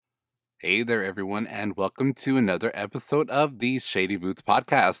Hey there, everyone, and welcome to another episode of the Shady Boots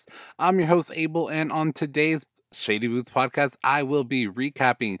Podcast. I'm your host, Abel, and on today's Shady Boots Podcast, I will be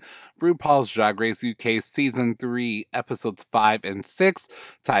recapping RuPaul's Drag Race UK Season 3, Episodes 5 and 6,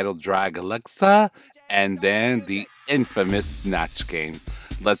 titled Drag Alexa, and then the infamous Snatch Game.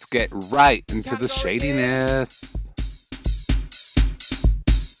 Let's get right into the shadiness.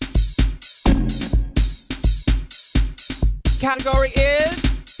 Category is...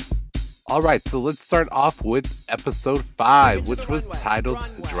 All right, so let's start off with episode 5, which was titled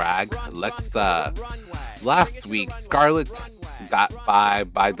Drag Alexa. Last week, Scarlett got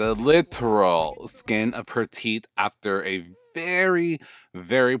by the literal skin of her teeth after a very,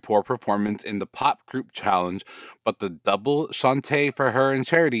 very poor performance in the pop group challenge, but the double Shantae for her and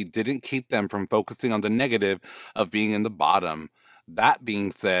Charity didn't keep them from focusing on the negative of being in the bottom. That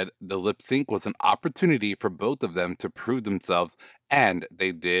being said, the lip sync was an opportunity for both of them to prove themselves, and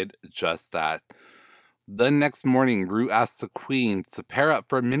they did just that. The next morning, Ru asked the queens to pair up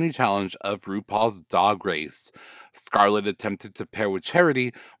for a mini challenge of RuPaul's Dog Race. Scarlett attempted to pair with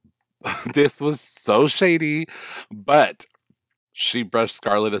Charity. This was so shady, but she brushed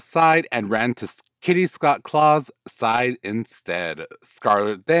Scarlett aside and ran to Kitty Scott Claw's side instead.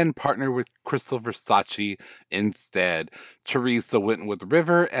 Scarlett then partnered with Crystal Versace instead. Teresa went with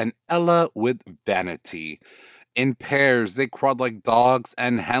River and Ella with Vanity. In pairs, they crawled like dogs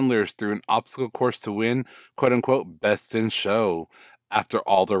and handlers through an obstacle course to win, quote unquote, best in show. After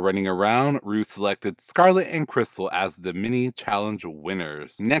all the running around, Ru selected Scarlett and Crystal as the mini challenge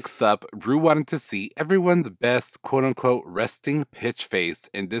winners. Next up, Ru wanted to see everyone's best quote unquote resting pitch face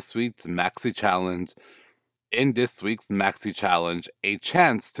in this week's Maxi Challenge. In this week's Maxi Challenge, a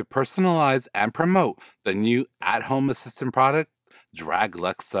chance to personalize and promote the new at-home assistant product, Drag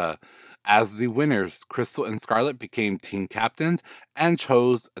Alexa. As the winners, Crystal and Scarlett became team captains and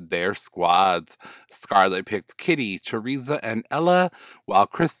chose their squads. Scarlett picked Kitty, Teresa, and Ella, while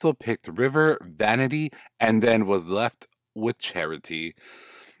Crystal picked River, Vanity, and then was left with Charity.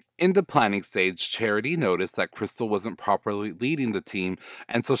 In the planning stage, Charity noticed that Crystal wasn't properly leading the team,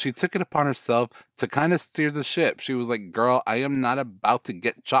 and so she took it upon herself to kind of steer the ship. She was like, "Girl, I am not about to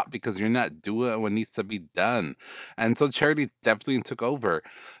get chopped because you're not doing what needs to be done." And so Charity definitely took over.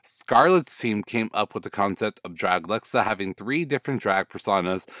 Scarlett's team came up with the concept of Drag Alexa having 3 different drag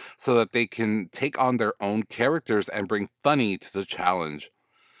personas so that they can take on their own characters and bring funny to the challenge.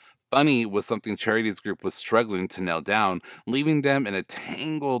 Funny was something Charity's group was struggling to nail down, leaving them in a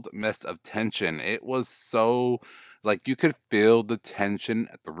tangled mess of tension. It was so, like, you could feel the tension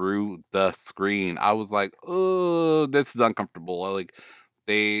through the screen. I was like, oh, this is uncomfortable. Like,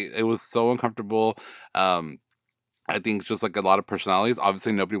 it was so uncomfortable. I think it's just like a lot of personalities.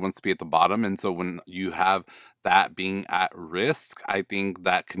 Obviously, nobody wants to be at the bottom. And so when you have that being at risk, I think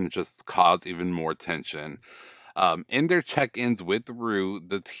that can just cause even more tension. In their check-ins with Ru,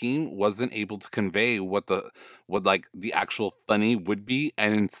 the team wasn't able to convey what like the actual funny would be,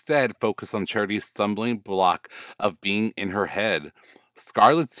 and instead focus on Charity's stumbling block of being in her head.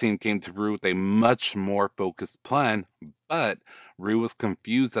 Scarlett's team came to Ru with a much more focused plan, but Ru was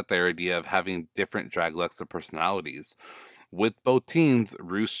confused at their idea of having different Drag Alexa personalities. With both teams,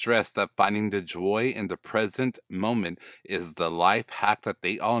 Ru stressed that finding the joy in the present moment is the life hack that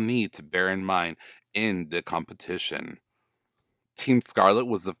they all need to bear in mind in the competition. Team Scarlett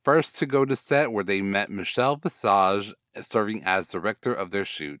was the first to go to set where they met Michelle Visage serving as director of their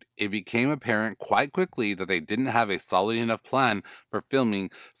shoot. It became apparent quite quickly that they didn't have a solid enough plan for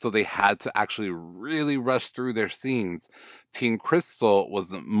filming, so they had to actually really rush through their scenes. Team Crystal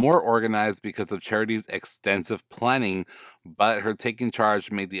was more organized because of Charity's extensive planning, but her taking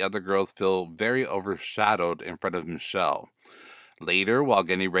charge made the other girls feel very overshadowed in front of Michelle. Later, while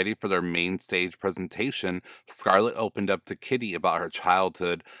getting ready for their main stage presentation, Scarlett opened up to Kitty about her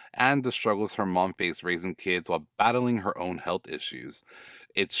childhood and the struggles her mom faced raising kids while battling her own health issues.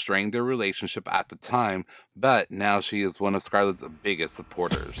 It strained their relationship at the time, but now she is one of Scarlett's biggest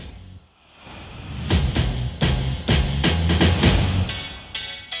supporters.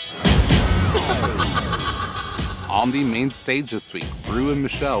 On the main stage this week, Ru and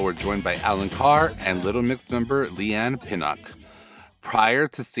Michelle were joined by Alan Carr and Little Mix member Leanne Pinnock. Prior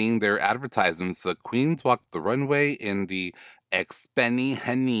to seeing their advertisements, the queens walked the runway in the Expenny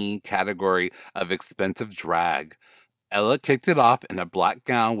Henny category of expensive drag. Ella kicked it off in a black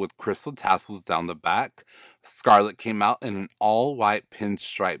gown with crystal tassels down the back. Scarlett came out in an all-white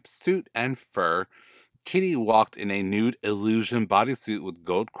pinstripe suit and fur. Kitty walked in a nude illusion bodysuit with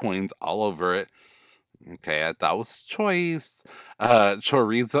gold coins all over it. Okay, that was choice.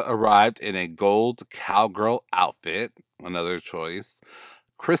 Choriza arrived in a gold cowgirl outfit. Another choice.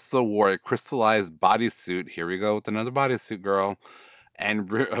 Crystal wore a crystallized bodysuit. Here we go with another bodysuit, girl. And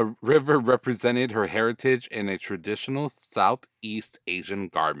River represented her heritage in a traditional Southeast Asian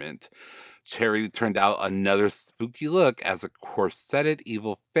garment. Charity turned out another spooky look as a corseted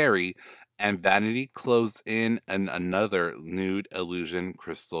evil fairy, and Vanity closed in another nude illusion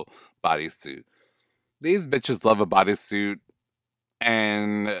crystal bodysuit. These bitches love a bodysuit,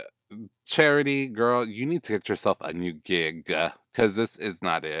 and Charity, girl, you need to get yourself a new gig, because this is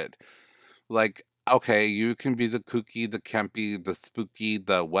not it. Like, okay, you can be the kooky, the campy, the spooky,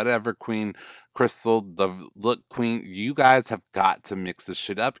 the whatever queen, Crystal, the look queen. You guys have got to mix this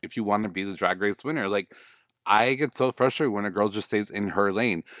shit up if you want to be the drag race winner. Like, I get so frustrated when a girl just stays in her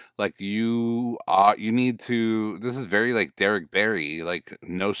lane. Like, you need to. This is very like Derek Barry. Like,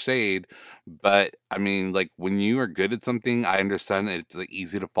 no shade, but I mean, like when you are good at something, I understand that it's like,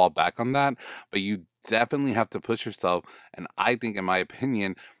 easy to fall back on that, but you definitely have to push yourself. And I think, in my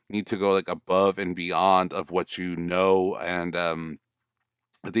opinion, need to go like above and beyond of what you know. And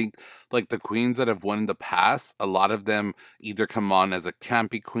I think like the queens that have won in the past, a lot of them either come on as a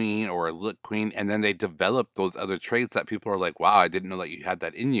campy queen or a look queen, and then they develop those other traits that people are like, wow, I didn't know that you had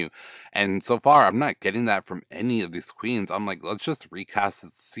that in you. And so far, I'm not getting that from any of these queens. I'm like, let's just recast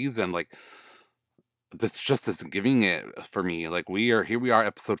this season. Like, this just isn't giving it for me. Like, we are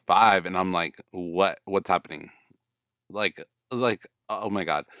episode 5, and I'm like, what's happening? Like oh my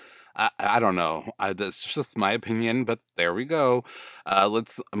god. I don't know. That's just my opinion, but there we go.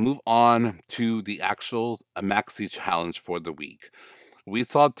 Let's move on to the actual maxi challenge for the week. We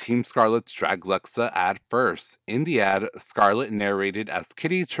saw Team Scarlet's drag Lexa ad first. In the ad, Scarlet narrated as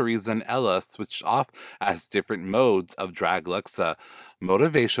Kitty, Teresa, and Ella switched off as different modes of drag Lexa: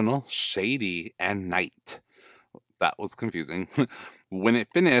 motivational, shady, and night. That was confusing. When it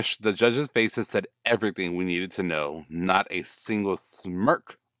finished, the judges' faces said everything we needed to know. Not a single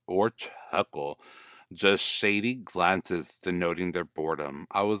smirk or chuckle, just shady glances denoting their boredom.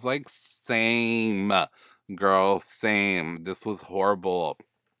 I was like, same, girl, same. This was horrible.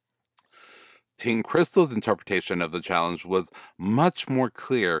 Team Crystal's interpretation of the challenge was much more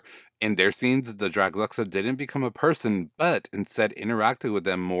clear. In their scenes, the Draglexa didn't become a person, but instead interacted with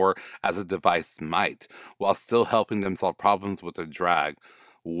them more as a device might, while still helping them solve problems with their drag.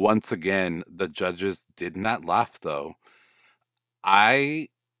 Once again, the judges did not laugh, though. I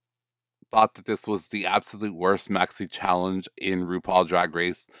thought that this was the absolute worst maxi challenge in RuPaul Drag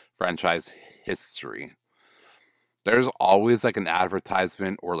Race franchise history. There's always like an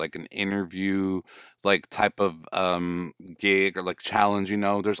advertisement or like an interview like type of gig or like challenge,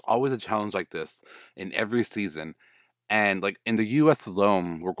 there's always a challenge like this in every season. And like in the US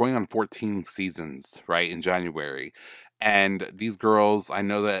alone, we're going on 14 seasons, right, in January. And these girls, I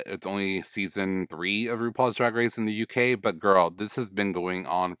know that it's only season 3 of RuPaul's Drag Race in the UK, but girl, this has been going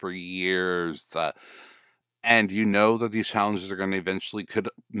on for years. And you know that these challenges are going to eventually could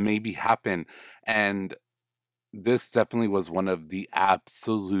maybe happen. And this definitely was one of the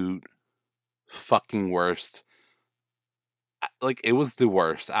absolute fucking worst. Like, it was the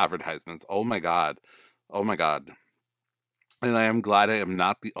worst advertisements. Oh my god. Oh my god. And I am glad I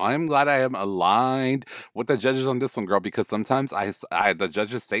am glad I am aligned with the judges on this one, girl, because sometimes the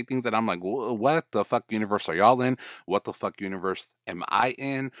judges say things that I'm like, what the fuck universe are y'all in? What the fuck universe am I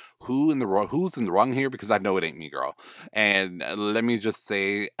in? Who's in the wrong here? Because I know it ain't me, girl. And let me just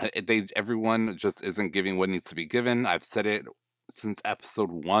say, everyone just isn't giving what needs to be given. I've said it since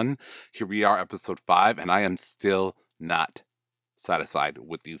episode 1. Here we are, episode 5, and I am still not satisfied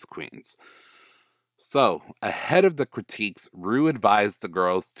with these queens. So, ahead of the critiques, Rue advised the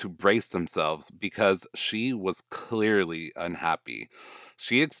girls to brace themselves because she was clearly unhappy.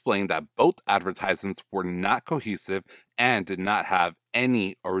 She explained that both advertisements were not cohesive and did not have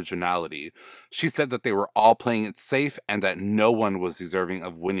any originality. She said that they were all playing it safe and that no one was deserving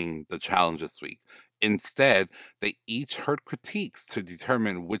of winning the challenge this week. Instead, they each heard critiques to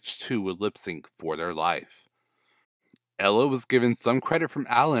determine which two would lip sync for their life. Ella was given some credit from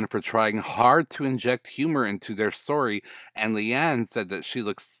Alan for trying hard to inject humor into their story, and Leanne said that she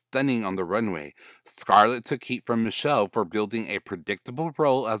looked stunning on the runway. Scarlett took heat from Michelle for building a predictable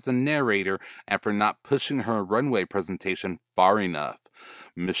role as the narrator and for not pushing her runway presentation far enough.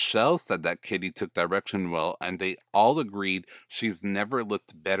 Michelle said that Kitty took direction well, and they all agreed she's never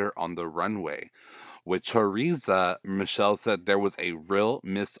looked better on the runway. With Teresa, Michelle said there was a real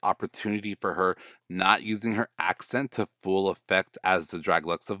missed opportunity for her not using her accent to full effect as the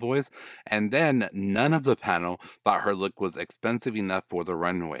Draglexa voice, and then none of the panel thought her look was expensive enough for the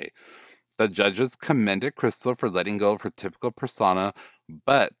runway. The judges commended Crystal for letting go of her typical persona,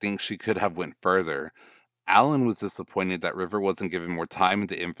 but think she could have went further. Alan was disappointed that River wasn't given more time in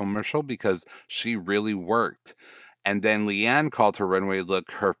the infomercial because she really worked. And then Leanne called her runway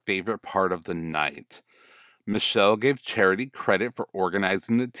look her favorite part of the night. Michelle gave Charity credit for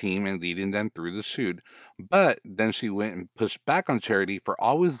organizing the team and leading them through the shoot, but then she went and pushed back on Charity for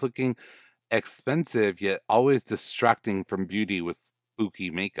always looking expensive yet always distracting from beauty with spooky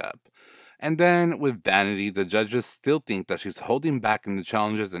makeup. And then with Vanity, the judges still think that she's holding back in the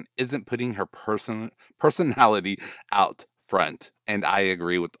challenges and isn't putting her personality out front. And I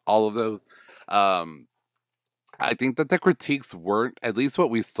agree with all of those. Um, I think that the critiques weren't, at least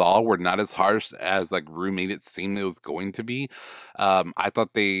what we saw, were not as harsh as like Rue made it seem it was going to be. I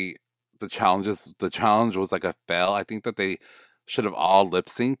thought the challenge was like a fail. I think that they should have all lip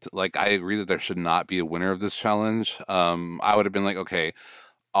synced. Like I agree that there should not be a winner of this challenge. I would have been like, okay,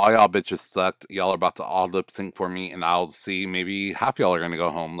 all y'all bitches sucked. Y'all are about to all lip sync for me, and I'll see maybe half y'all are gonna go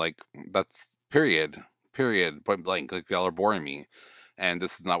home. Like that's period, point blank. Like y'all are boring me, and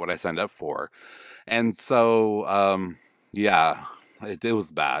this is not what I signed up for. And so, yeah, it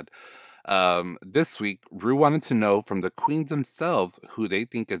was bad. This week, Rue wanted to know from the queens themselves who they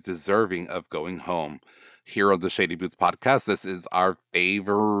think is deserving of going home. Here on the Shady Boots podcast, this is our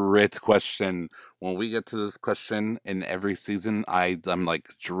favorite question. When we get to this question in every season, I'm like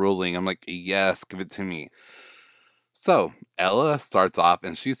drooling. I'm like, yes, give it to me. So Ella starts off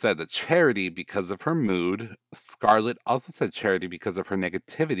and she said that Charity because of her mood. Scarlett also said Charity because of her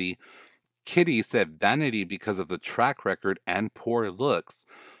negativity. Kitty said Vanity because of the track record and poor looks.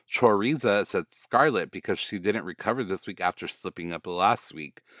 Choriza said Scarlett because she didn't recover this week after slipping up last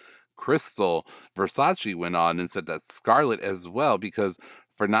week. Crystal Versace went on and said that Scarlett as well because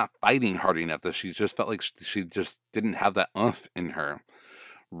for not fighting hard enough, that she just felt like she just didn't have that oomph in her.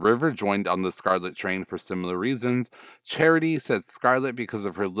 River joined on the Scarlett train for similar reasons. Charity said Scarlett because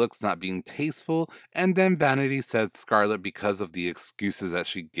of her looks not being tasteful, and then Vanity said Scarlett because of the excuses that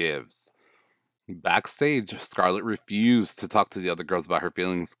she gives. Backstage, Scarlett refused to talk to the other girls about her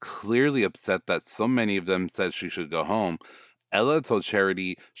feelings, clearly upset that so many of them said she should go home. Ella told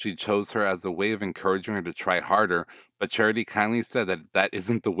Charity she chose her as a way of encouraging her to try harder, but Charity kindly said that that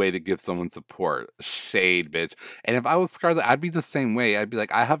isn't the way to give someone support. Shade, bitch. And if I was Scarlett, I'd be the same way. I'd be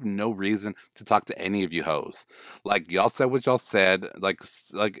like, I have no reason to talk to any of you hoes. Like, y'all said what y'all said. Like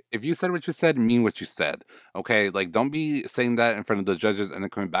if you said what you said, mean what you said. Okay? Like, don't be saying that in front of the judges and then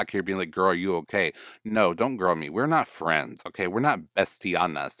coming back here being like, girl, are you okay? No, don't girl me. We're not friends. Okay? We're not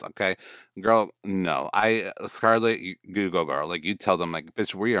bestianas. Okay? Girl, no. Scarlett, you go, girl. Like, you tell them, like,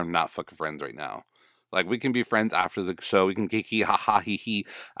 bitch, we are not fucking friends right now. Like, we can be friends after the show. We can kiki, ha ha, he he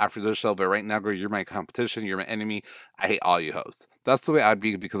after the show. But right now, girl, you're my competition. You're my enemy. I hate all you hosts. That's the way I'd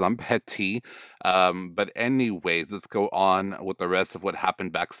be because I'm petty. But anyways, let's go on with the rest of what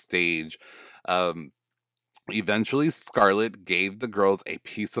happened backstage. Um, Eventually, Scarlett gave the girls a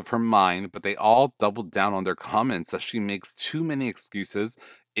piece of her mind, but they all doubled down on their comments that she makes too many excuses,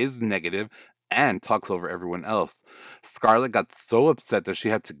 is negative, and talks over everyone else. Scarlett got so upset that she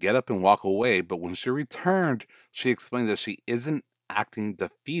had to get up and walk away, but when she returned, she explained that she isn't acting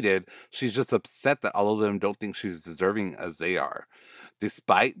defeated, she's just upset that all of them don't think she's deserving as they are.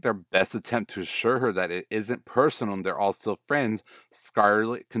 Despite their best attempt to assure her that it isn't personal and they're all still friends,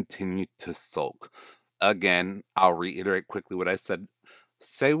 Scarlett continued to sulk. Again, I'll reiterate quickly what I said.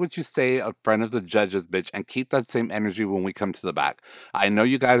 Say what you say in front of the judges, bitch, and keep that same energy when we come to the back. I know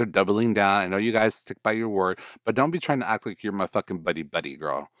you guys are doubling down. I know you guys stick by your word, but don't be trying to act like you're my fucking buddy,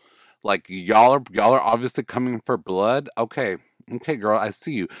 girl. Like y'all are obviously coming for blood. Okay, girl, I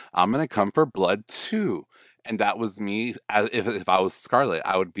see you. I'm gonna come for blood too. And that was me. As if I was Scarlett,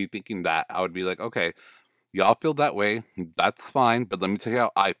 I would be thinking that. I would be like, okay, y'all feel that way. That's fine. But let me tell you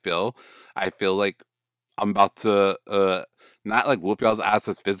how I feel. I feel like I'm about to not like whoop y'all's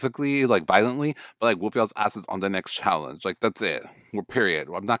asses physically, like violently, but like whoop y'all's asses on the next challenge. Like that's it. We're period.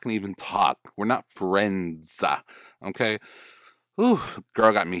 I'm not gonna even talk. We're not friends. Okay. Ooh,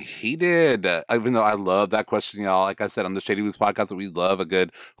 girl got me heated. Even though I love that question, y'all. Like I said on the Shady Boots podcast, we love a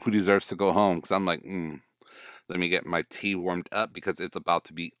good who deserves to go home. Because I'm like, let me get my tea warmed up because it's about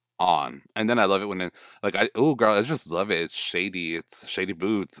to be on. And then I love it when it, like girl, I just love it. It's shady. It's Shady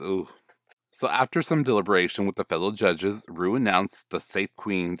Boots. Ooh. So after some deliberation with the fellow judges, Rue announced the safe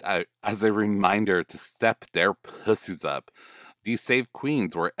queens as a reminder to step their pussies up. These safe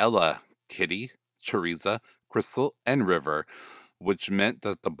queens were Ella, Kitty, Choriza, Crystal, and River, which meant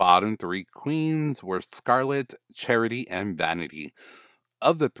that the bottom three queens were Scarlett, Charity, and Vanity.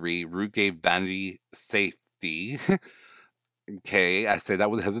 Of the three, Rue gave Vanity safety. Okay, I say that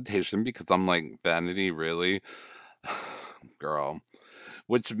with hesitation because I'm like, Vanity, really? Girl.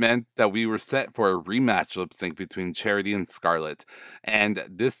 which meant that we were set for a rematch lip sync between Charity and Scarlett. And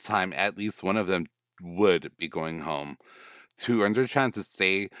this time, at least one of them would be going home. To earn their chance to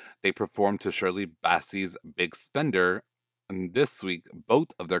say they performed to Shirley Bassey's Big Spender, and this week, both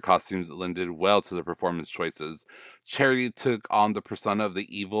of their costumes lended well to the performance choices. Charity took on the persona of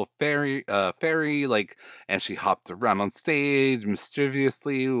the evil fairy, like, and she hopped around on stage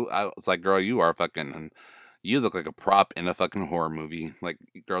mischievously. I was like, "Girl, you are fucking, you look like a prop in a fucking horror movie. Like,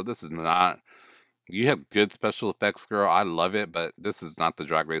 girl, this is not. You have good special effects, girl. I love it, but this is not the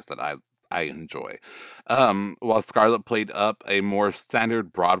Drag Race that I enjoy." While Scarlett played up a more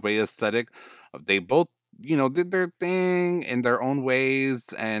standard Broadway aesthetic, they both, did their thing in their own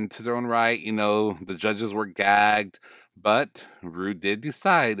ways and to their own right. The judges were gagged, but Rue did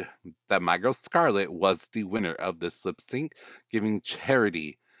decide that my girl Scarlett was the winner of this lip sync, giving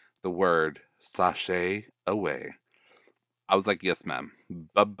Charity the word sashay away. I was like, yes, ma'am.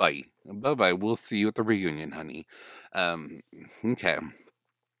 Bye-bye. Bye-bye. We'll see you at the reunion, honey. Okay.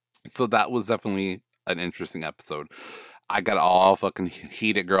 So that was definitely an interesting episode. I got all fucking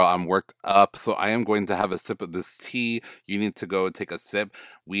heated, girl. I'm worked up. So I am going to have a sip of this tea. You need to go and take a sip.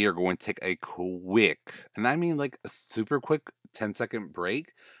 We are going to take a quick, and I mean like a super quick 10-second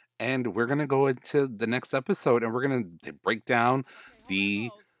break. And we're going to go into the next episode and we're going to break down the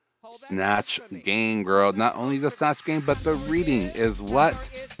Snatch game, girl. Not only the Snatch game, but the reading is what?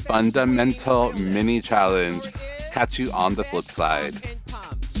 Fundamental mini challenge. Catch you on the flip side.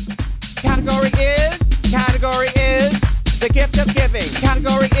 Category is the gift of giving.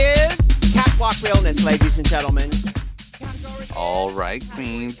 Category is catwalk realness, ladies and gentlemen. All right,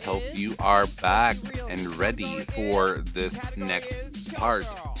 queens. Hope you are back and ready for this next part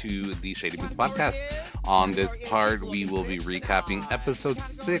to the Shady Beans podcast. On this part, we will be recapping episode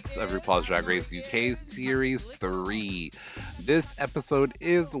 6 of RuPaul's Drag Race UK Series 3. This episode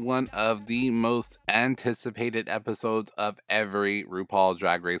is one of the most anticipated episodes of every RuPaul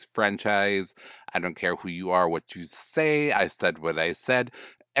Drag Race franchise. I don't care who you are, what you say. I said what I said.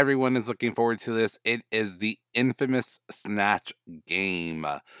 Everyone is looking forward to this. It is the infamous Snatch game.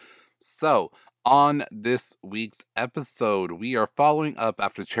 So, on this week's episode, we are following up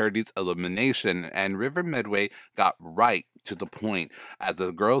after Charity's elimination, and River Medway got right to the point as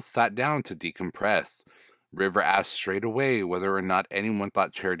the girls sat down to decompress. River asked straight away whether or not anyone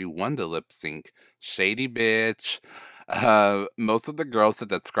thought Charity won the lip sync. Shady bitch. Most of the girls said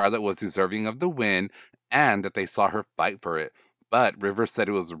that Scarlett was deserving of the win and that they saw her fight for it. But River said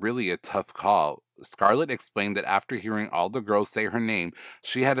it was really a tough call. Scarlett explained that after hearing all the girls say her name,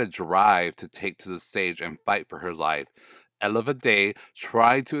 she had a drive to take to the stage and fight for her life. Ella Vaday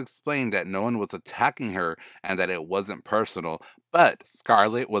tried to explain that no one was attacking her and that it wasn't personal, but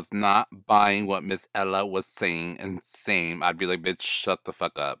Scarlett was not buying what Miss Ella was saying and saying. I'd be like, bitch, shut the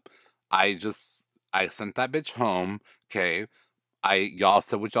fuck up. I sent that bitch home, okay? Y'all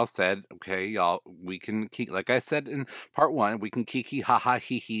said what y'all said, okay, y'all. We can keep, like I said in part 1, we can kiki ha ha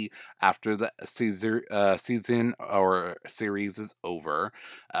hee hee after the season or series is over.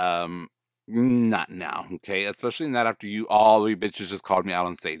 Not now, okay? Especially not after all you bitches just called me out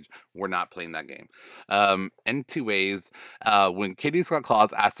on stage. We're not playing that game. Anyways, when Kitty Scott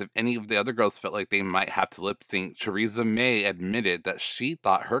Claus asked if any of the other girls felt like they might have to lip sync, Theresa May admitted that she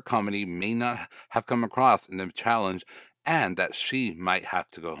thought her comedy may not have come across in the challenge and that she might have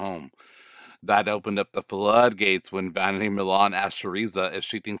to go home. That opened up the floodgates when Vanity Milan asked Theresa if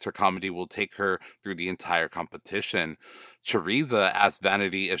she thinks her comedy will take her through the entire competition. Theresa asked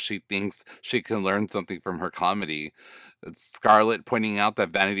Vanity if she thinks she can learn something from her comedy. Scarlett pointing out that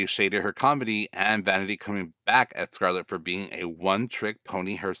Vanity shaded her comedy and Vanity coming back at Scarlett for being a one-trick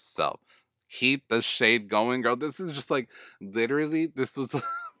pony herself. Keep the shade going, girl. This is just like, literally, this was...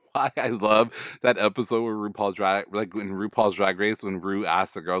 why I love that episode where in RuPaul's Drag Race, when Ru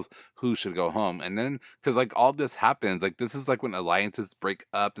asks the girls who should go home. And then, because like all this happens, like this is like when alliances break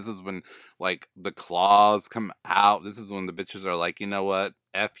up. This is when like the claws come out. This is when the bitches are like, you know what?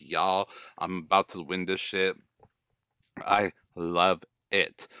 F y'all. I'm about to win this shit. I love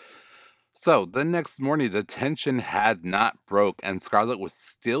it. So, the next morning, the tension had not broke, and Scarlett was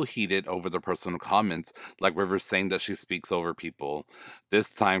still heated over the personal comments, like River saying that she speaks over people.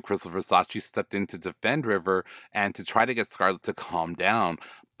 This time, Crystal Versace stepped in to defend River and to try to get Scarlett to calm down.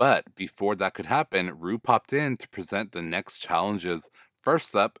 But before that could happen, Rue popped in to present the next challenges.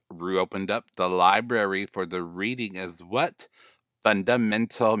 First up, Rue opened up the library for the reading as what?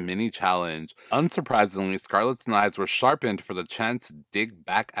 Fundamental mini challenge. Unsurprisingly, Scarlett's knives were sharpened for the chance to dig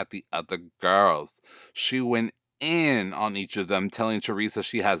back at the other girls. She went in on each of them, telling Teresa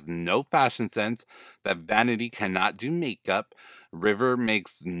she has no fashion sense, that Vanity cannot do makeup, River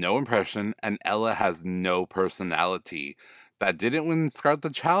makes no impression, and Ella has no personality. That didn't win Scarlet the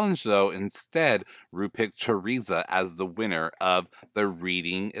challenge, though. Instead, Rue picked Teresa as the winner of the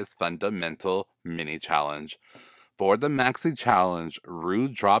Reading is Fundamental mini challenge. For the Maxi Challenge, Rue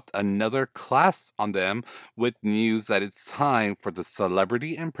dropped another class on them with news that it's time for the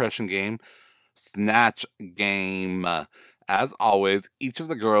celebrity impression game, Snatch Game. As always, each of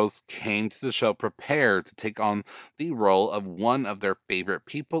the girls came to the show prepared to take on the role of one of their favorite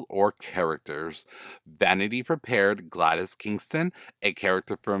people or characters. Vanity prepared Gladys Kingston, a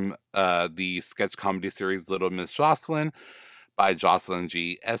character from the sketch comedy series Little Miss Jocelyn by Jocelyn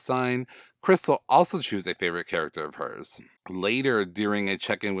G. Essine. Crystal also chose a favorite character of hers. Later, during a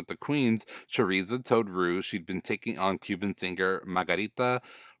check-in with the queens, Teresa told Rue she'd been taking on Cuban singer Margarita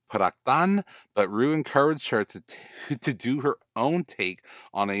Pratan, but Rue encouraged her to do her own take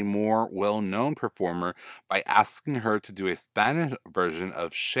on a more well-known performer by asking her to do a Spanish version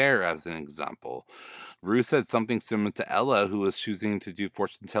of Cher as an example. Rue said something similar to Ella, who was choosing to do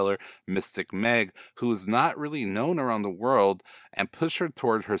fortune teller Mystic Meg, who is not really known around the world, and pushed her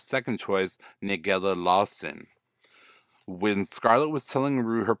toward her second choice, Nigella Lawson. When Scarlet was telling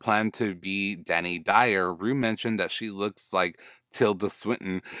Rue her plan to be Danny Dyer, Rue mentioned that she looks like Tilda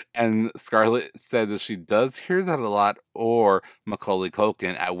Swinton, and Scarlet said that she does hear that a lot, or Macaulay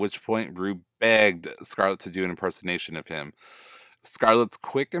Culkin, at which point Rue begged Scarlet to do an impersonation of him. Scarlett's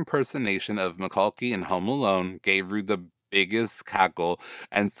quick impersonation of Macaulay in Home Alone gave Rue the biggest cackle,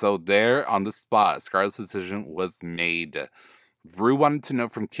 and so there on the spot, Scarlett's decision was made. Rue wanted to know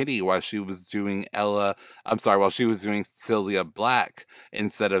from Kitty why she was doing Celia Black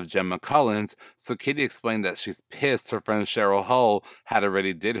instead of Gemma Collins, so Kitty explained that she's pissed her friend Cheryl Hull had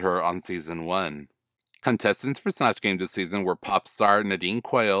already did her on season 1. Contestants for Snatch Game this season were pop star Nadine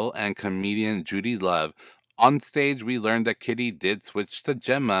Coyle and comedian Judy Love. On stage, we learned that Kitty did switch to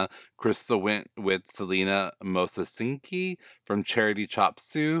Gemma. Crystal went with Selena Mosasinki from Charity Chop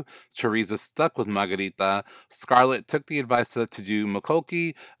Suey. Teresa stuck with Margarita. Scarlet took the advice to do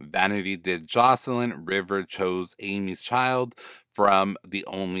Makoki. Vanity did Jocelyn. River chose Amy's Child from The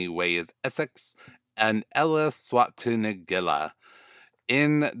Only Way is Essex. And Ella swapped to Nigella.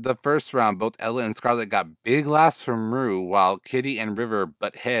 In the first round, both Ella and Scarlet got big laughs from Rue, while Kitty and River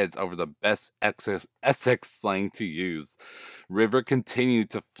butt heads over the best Essex slang to use. River continued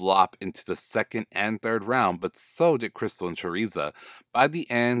to flop into the second and third round, but so did Crystal and Teresa. By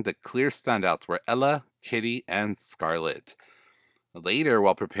the end, the clear standouts were Ella, Kitty, and Scarlet. Later,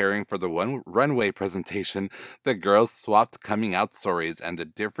 while preparing for the runway presentation, the girls swapped coming out stories and the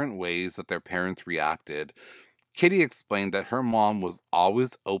different ways that their parents reacted. Kitty explained that her mom was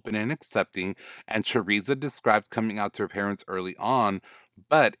always open and accepting, and Teresa described coming out to her parents early on,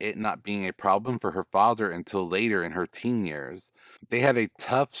 but it not being a problem for her father until later in her teen years. They had a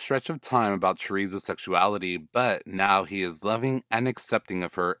tough stretch of time about Teresa's sexuality, but now he is loving and accepting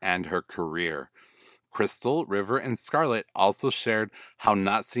of her and her career. Crystal, River, and Scarlet also shared how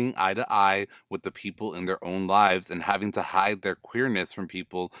not seeing eye to eye with the people in their own lives and having to hide their queerness from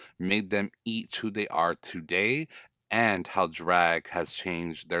people made them each who they are today, and how drag has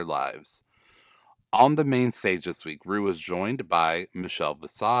changed their lives. On the main stage this week, Rue was joined by Michelle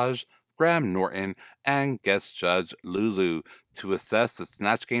Visage, Graham Norton, and guest judge Lulu to assess the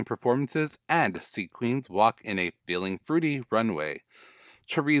Snatch Game performances and see queens walk in a feeling fruity runway.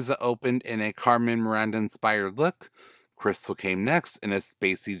 Teresa opened in a Carmen Miranda-inspired look. Crystal came next in a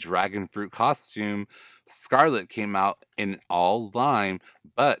spacey dragon fruit costume. Scarlet came out in all lime,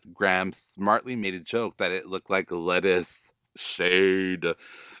 but Graham smartly made a joke that it looked like lettuce shade.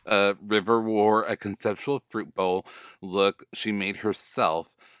 River wore a conceptual fruit bowl look she made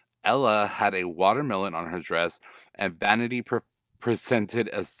herself. Ella had a watermelon on her dress, and Vanity presented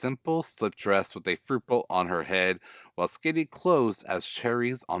a simple slip dress with a fruit bowl on her head, while Skitty closed as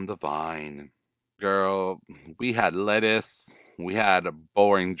cherries on the vine. Girl, we had lettuce, we had a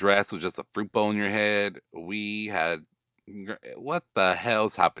boring dress with just a fruit bowl in your head, we had... What the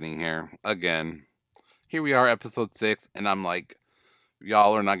hell's happening here? Again. Here we are, episode 6, and I'm like,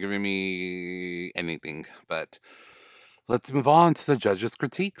 y'all are not giving me anything, but let's move on to the judges'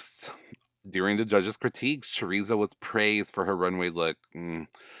 critiques. During the judges' critiques, Teresa was praised for her runway look,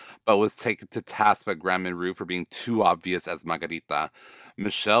 but was taken to task by Graham and Rue for being too obvious as Margarita.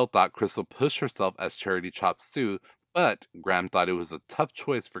 Michelle thought Crystal pushed herself as Charity Chop Suey, but Graham thought it was a tough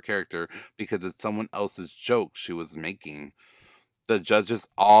choice for character because it's someone else's joke she was making. The judges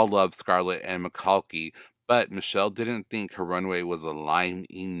all loved Scarlet and Macaulay, but Michelle didn't think her runway was aligned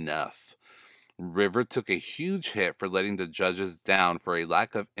enough. River took a huge hit for letting the judges down for a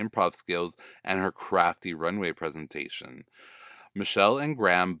lack of improv skills and her crafty runway presentation. Michelle and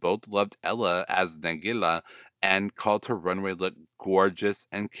Graham both loved Ella as Nagila and called her runway look gorgeous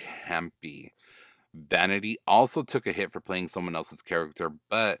and campy. Vanity also took a hit for playing someone else's character,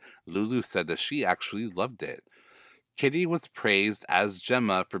 but Lulu said that she actually loved it. Kitty was praised as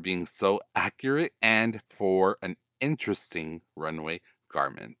Gemma for being so accurate and for an interesting runway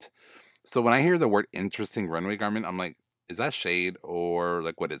garment. So when I hear the word interesting runway garment, I'm like, is that shade or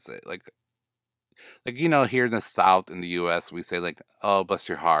like what is it? Like here in the South in the US, we say like, oh, bless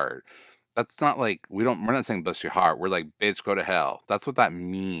your heart. That's not like we're not saying bless your heart. We're like, bitch, go to hell. That's what that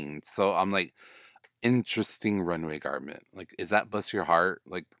means. So I'm like, interesting runway garment. Like, is that bless your heart?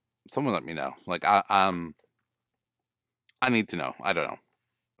 Like, someone let me know. Like, I need to know. I don't know.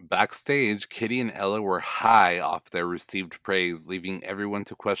 Backstage, Kitty and Ella were high off their received praise, leaving everyone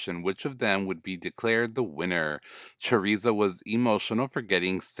to question which of them would be declared the winner. Choriza was emotional for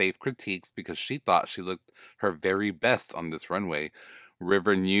getting safe critiques because she thought she looked her very best on this runway.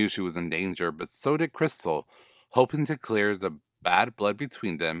 River knew she was in danger, but so did Crystal. Hoping to clear the bad blood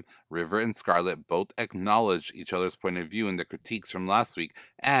between them, River and Scarlett both acknowledged each other's point of view in the critiques from last week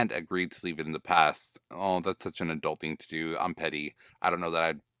and agreed to leave it in the past. Oh, that's such an adult thing to do. I'm petty. I don't know that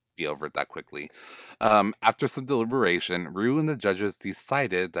I'd be over it that quickly. After some deliberation, Rue and the judges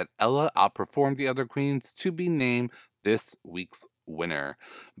decided that Ella outperformed the other queens to be named this week's winner.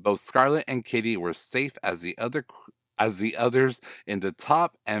 Both Scarlett and Kitty were safe as the others in the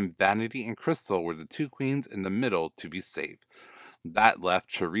top, and Vanity and Crystal were the two queens in the middle to be safe. That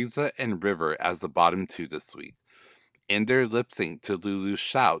left Choriza and River as the bottom two this week. In their lip sync to Lulu's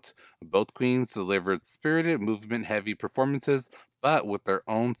Shout, both queens delivered spirited, movement-heavy performances, but with their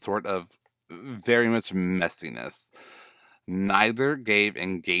own sort of very much messiness. Neither gave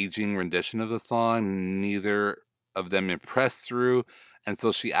engaging rendition of the song, neither of them impressed Rue, and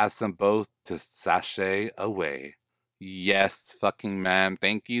so she asked them both to sashay away. Yes, fucking man.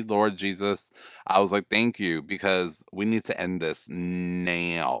 Thank you, Lord Jesus. I was like, thank you, because we need to end this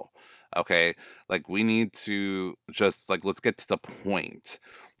now. Okay? Like, we need to just, like, let's get to the point.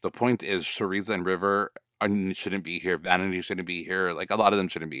 The point is Choriza and River shouldn't be here. Vanity shouldn't be here. Like, a lot of them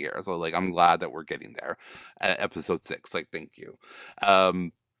shouldn't be here. So, like, I'm glad that we're getting there. Episode 6. Like, thank you.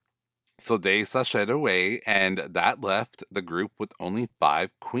 So they sashayed away, and that left the group with only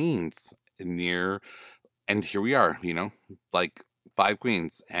 5 queens and here we are, like 5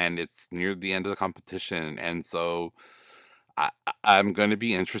 queens, and it's near the end of the competition. And so I'm going to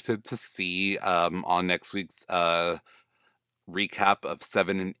be interested to see on next week's recap of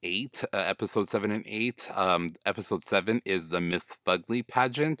 7 and 8, episode 7 and 8. Episode 7 is the Miss Fugly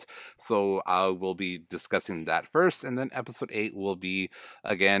pageant, so I will be discussing that first, and then episode 8 will be,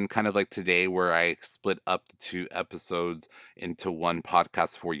 again, kind of like today, where I split up the 2 episodes into one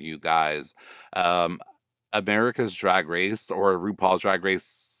podcast for you guys. America's Drag Race, or RuPaul's Drag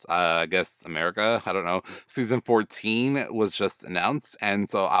Race, I guess America, I don't know, season 14 was just announced, and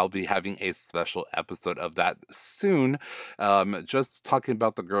so I'll be having a special episode of that soon, just talking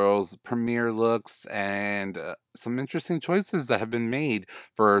about the girls' premiere looks and some interesting choices that have been made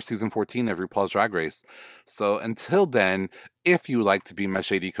for season 14 of RuPaul's Drag Race. So until then, if you would like to be my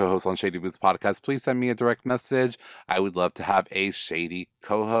shady co-host on Shady Boots Podcast, please send me a direct message. I would love to have a shady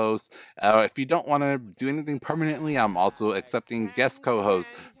co-host. If you don't want to do anything permanently, I'm also accepting guest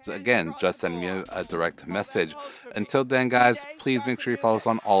co-hosts. So again, just send me a direct message. Until then, guys, please make sure you follow us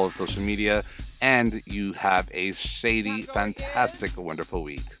on all of social media, and you have a shady, fantastic, wonderful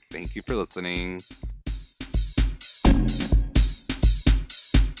week. Thank you for listening.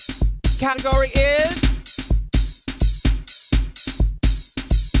 Category is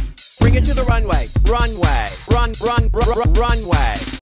bring it to the runway. Runway. Runway.